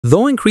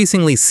Though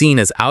increasingly seen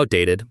as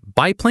outdated,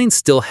 biplanes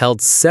still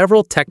held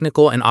several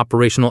technical and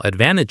operational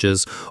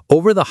advantages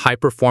over the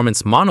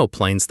high-performance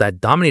monoplanes that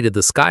dominated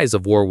the skies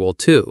of World War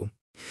II.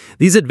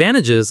 These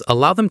advantages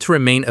allow them to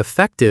remain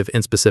effective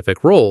in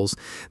specific roles,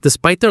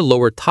 despite their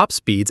lower top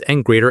speeds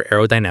and greater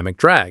aerodynamic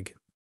drag.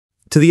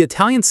 To the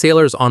Italian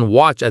sailors on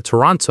watch at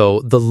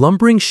Taranto, the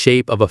lumbering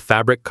shape of a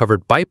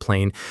fabric-covered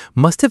biplane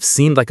must have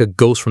seemed like a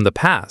ghost from the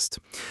past.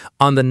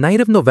 On the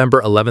night of November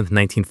 11,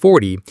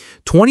 1940,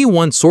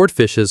 21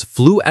 swordfishes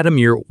flew at a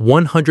mere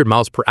 100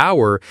 miles per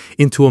hour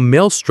into a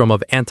maelstrom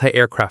of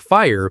anti-aircraft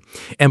fire,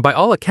 and by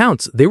all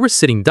accounts, they were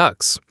sitting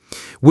ducks.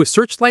 With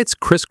searchlights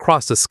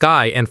crisscrossed the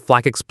sky and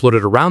flak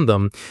exploded around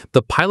them,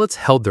 the pilots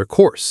held their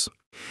course.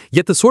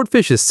 Yet the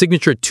Swordfish's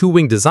signature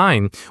two-wing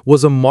design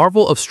was a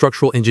marvel of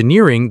structural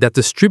engineering that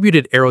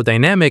distributed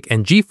aerodynamic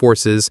and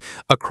G-forces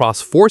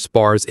across force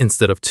bars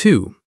instead of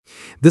two.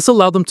 This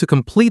allowed them to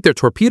complete their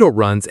torpedo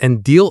runs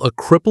and deal a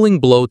crippling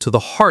blow to the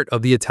heart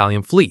of the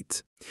Italian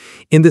fleet.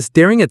 In this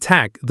daring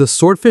attack, the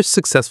Swordfish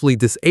successfully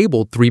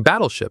disabled 3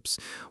 battleships,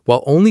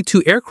 while only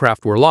 2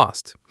 aircraft were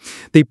lost.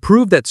 They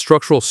proved that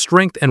structural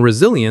strength and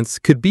resilience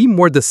could be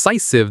more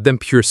decisive than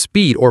pure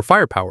speed or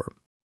firepower.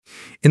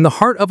 In the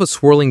heart of a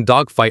swirling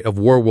dogfight of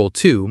World War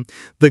II,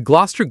 the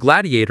Gloster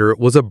Gladiator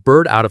was a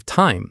bird out of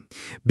time.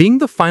 Being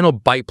the final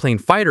biplane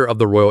fighter of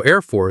the Royal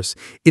Air Force,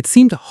 it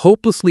seemed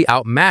hopelessly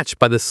outmatched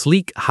by the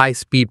sleek,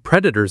 high-speed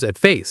Predators it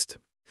faced.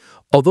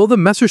 Although the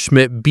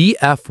Messerschmitt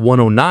Bf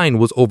 109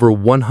 was over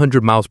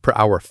 100 miles per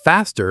hour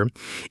faster,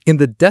 in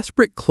the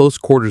desperate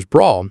close-quarters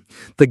brawl,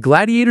 the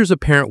Gladiator's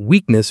apparent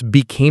weakness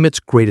became its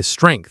greatest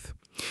strength.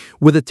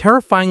 With a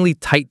terrifyingly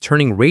tight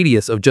turning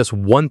radius of just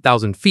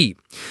 1,000 feet,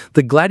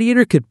 the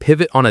Gladiator could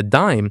pivot on a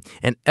dime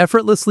and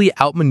effortlessly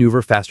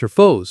outmaneuver faster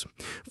foes,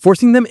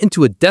 forcing them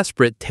into a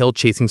desperate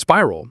tail-chasing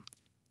spiral.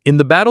 In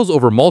the battles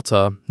over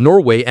Malta,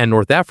 Norway, and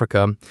North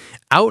Africa,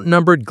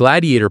 outnumbered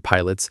Gladiator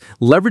pilots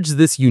leveraged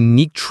this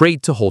unique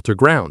trait to hold their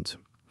ground.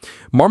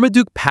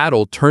 Marmaduke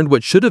Paddle turned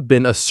what should have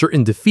been a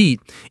certain defeat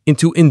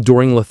into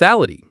enduring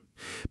lethality.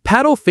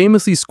 Paddle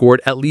famously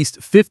scored at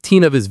least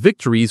 15 of his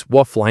victories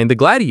while flying the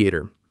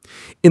Gladiator.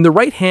 In the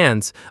right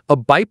hands, a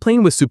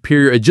biplane with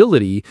superior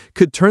agility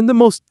could turn the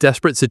most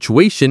desperate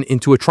situation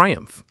into a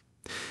triumph.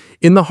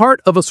 In the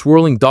heart of a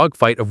swirling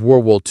dogfight of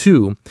World War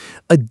II,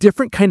 a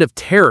different kind of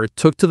terror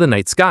took to the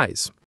night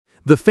skies.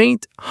 The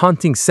faint,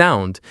 haunting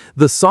sound,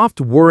 the soft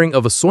whirring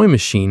of a sewing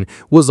machine,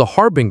 was a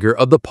harbinger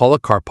of the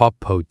Polikarpov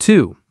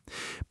Po-2.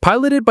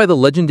 Piloted by the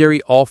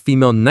legendary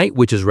all-female Night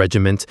Witches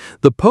Regiment,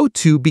 the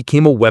Po-2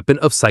 became a weapon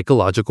of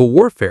psychological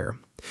warfare.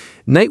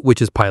 Night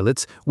Witches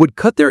pilots would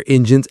cut their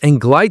engines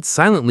and glide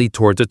silently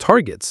towards their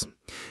targets,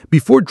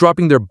 before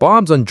dropping their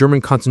bombs on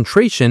German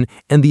concentration,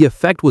 and the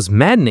effect was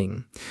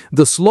maddening.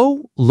 The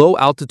slow,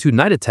 low-altitude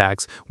night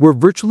attacks were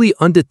virtually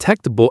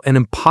undetectable and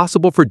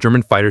impossible for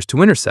German fighters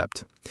to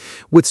intercept.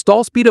 With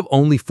stall speed of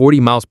only 40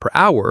 miles per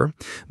hour,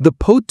 the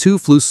Po-2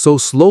 flew so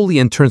slowly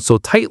and turned so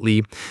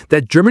tightly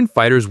that German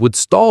fighters would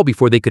stall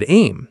before they could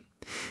aim.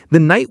 The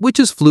Night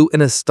Witches flew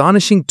an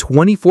astonishing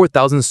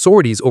 24,000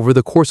 sorties over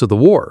the course of the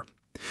war.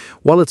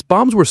 While its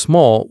bombs were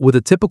small, with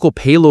a typical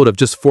payload of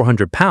just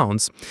 400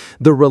 pounds,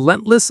 the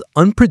relentless,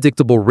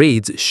 unpredictable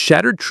raids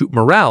shattered troop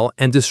morale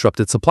and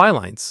disrupted supply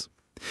lines.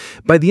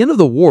 By the end of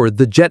the war,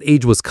 the jet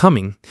age was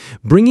coming,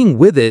 bringing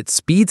with it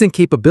speeds and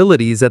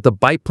capabilities that the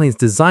biplane's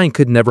design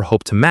could never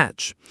hope to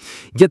match.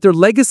 Yet their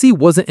legacy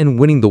wasn't in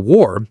winning the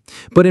war,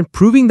 but in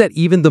proving that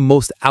even the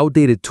most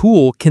outdated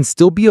tool can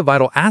still be a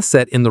vital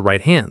asset in the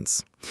right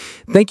hands.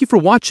 Thank you for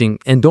watching,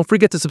 and don't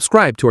forget to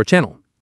subscribe to our channel.